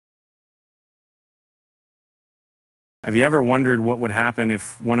Have you ever wondered what would happen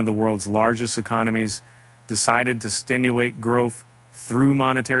if one of the world's largest economies decided to stimulate growth through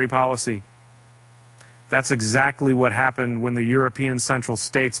monetary policy? That's exactly what happened when the European Central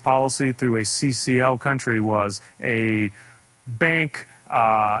States policy through a CCL country was a bank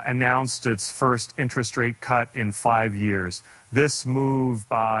announced its first interest rate cut in 5 years. This move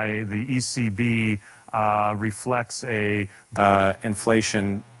by the ECB reflects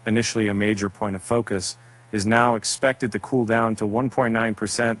inflation, initially a major point of focus, is now expected to cool down to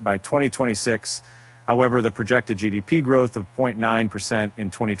 1.9% by 2026. However, the projected GDP growth of 0.9%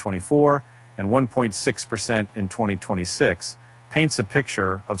 in 2024 and 1.6% in 2026 paints a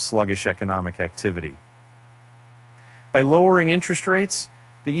picture of sluggish economic activity. By lowering interest rates,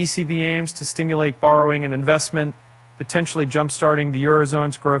 the ECB aims to stimulate borrowing and investment, potentially jump-starting the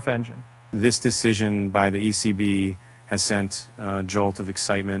Eurozone's growth engine. This decision by the ECB has sent a jolt of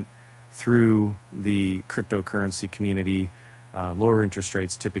excitement through the cryptocurrency community. Lower interest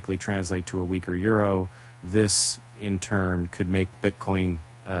rates typically translate to a weaker euro. This, in turn, could make Bitcoin,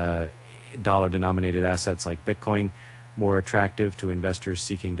 dollar-denominated assets like Bitcoin, more attractive to investors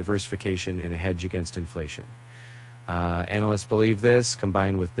seeking diversification and a hedge against inflation. Analysts believe this,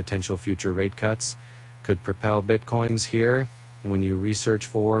 combined with potential future rate cuts, could propel Bitcoins here. And when you research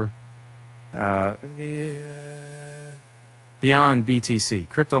for beyond BTC,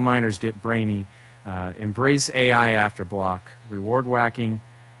 crypto miners get brainy, embrace AI after block, reward whacking,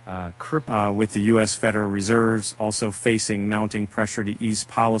 with the U.S. Federal Reserves also facing mounting pressure to ease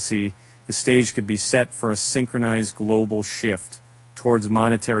policy, the stage could be set for a synchronized global shift towards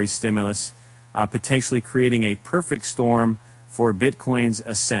monetary stimulus, potentially creating a perfect storm for Bitcoin's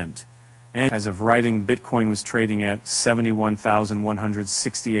ascent. And as of writing, Bitcoin was trading at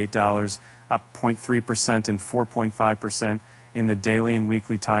 $71,168, up 0.3% and 4.5% in the daily and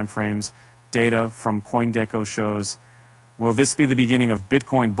weekly timeframes. Data from CoinGecko shows, will this be the beginning of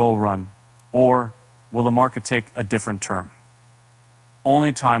Bitcoin bull run, or will the market take a different turn?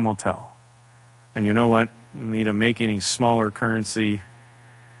 Only time will tell. And you know what? You need to make any smaller currency,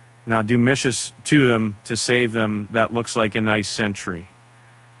 now do mischief to them to save them that looks like a nice century.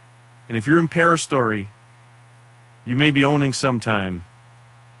 And if you're in Parastory, you may be owning sometime